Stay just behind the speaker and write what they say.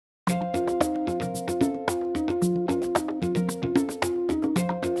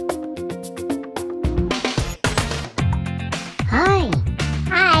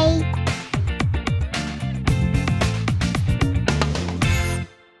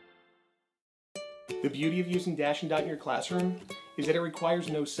The beauty of using Dash and Dot in your classroom is that it requires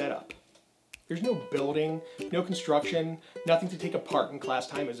no setup. There's no building, no construction, nothing to take apart when class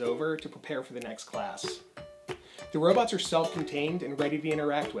time is over to prepare for the next class. The robots are self-contained and ready to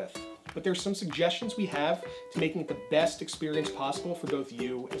interact with, but there's some suggestions we have to making it the best experience possible for both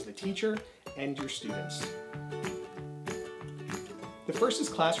you as the teacher and your students. The first is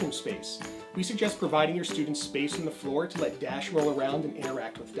classroom space. We suggest providing your students space on the floor to let Dash roll around and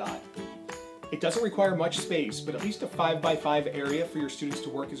interact with Dot. It doesn't require much space, but at least a 5x5 area for your students to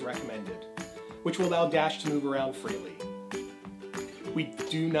work is recommended, which will allow Dash to move around freely. We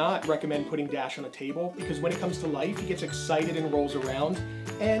do not recommend putting Dash on a table because when it comes to life, he gets excited and rolls around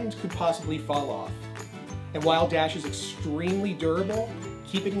and could possibly fall off. And while Dash is extremely durable,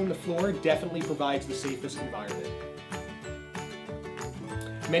 keeping him on the floor definitely provides the safest environment.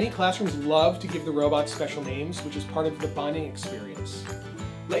 Many classrooms love to give the robots special names, which is part of the bonding experience.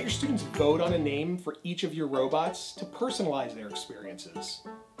 Let your students vote on a name for each of your robots to personalize their experiences.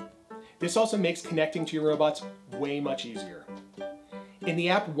 This also makes connecting to your robots way much easier. In the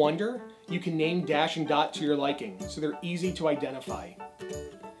app Wonder, you can name Dash and Dot to your liking, so they're easy to identify.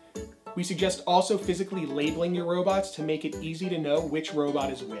 We suggest also physically labeling your robots to make it easy to know which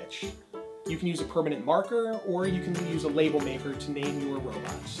robot is which. You can use a permanent marker, or you can use a label maker to name your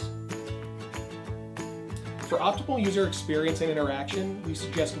robots. For optimal user experience and interaction, we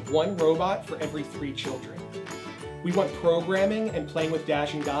suggest one robot for every 3 children. We want programming and playing with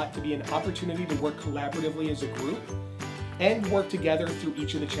Dash and Dot to be an opportunity to work collaboratively as a group and work together through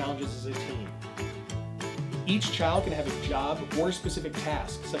each of the challenges as a team. Each child can have a job or a specific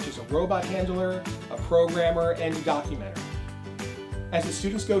task, such as a robot handler, a programmer, and a documenter. As the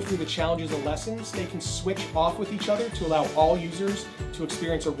students go through the challenges and lessons, they can switch off with each other to allow all users to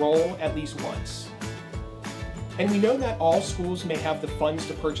experience a role at least once. And we know that all schools may have the funds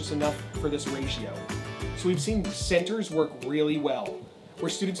to purchase enough for this ratio. So we've seen centers work really well, where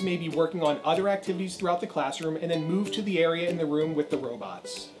students may be working on other activities throughout the classroom and then move to the area in the room with the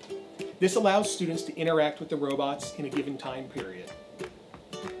robots. This allows students to interact with the robots in a given time period.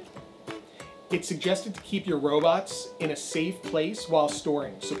 It's suggested to keep your robots in a safe place while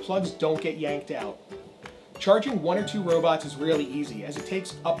storing, so plugs don't get yanked out. Charging 1 or 2 robots is really easy, as it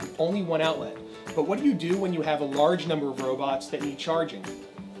takes up only one outlet. But what do you do when you have a large number of robots that need charging?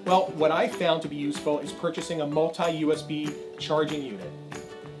 Well, what I found to be useful is purchasing a multi-USB charging unit.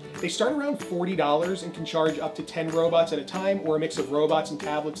 They start around $40 and can charge up to 10 robots at a time, or a mix of robots and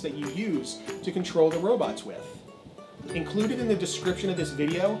tablets that you use to control the robots with. Included in the description of this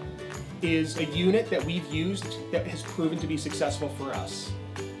video is a unit that we've used that has proven to be successful for us.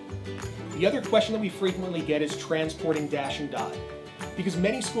 The other question that we frequently get is transporting Dash and Dot, because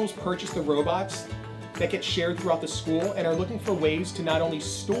many schools purchase the robots that get shared throughout the school and are looking for ways to not only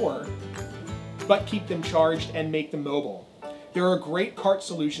store, but keep them charged and make them mobile. There are great cart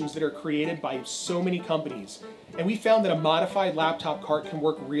solutions that are created by so many companies, and we found that a modified laptop cart can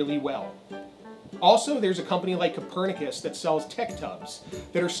work really well. Also, there's a company like Copernicus that sells tech tubs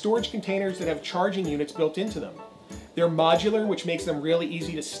that are storage containers that have charging units built into them. They're modular, which makes them really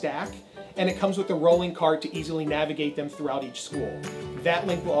easy to stack, and it comes with a rolling cart to easily navigate them throughout each school. That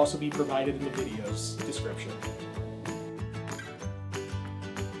link will also be provided in the video's description.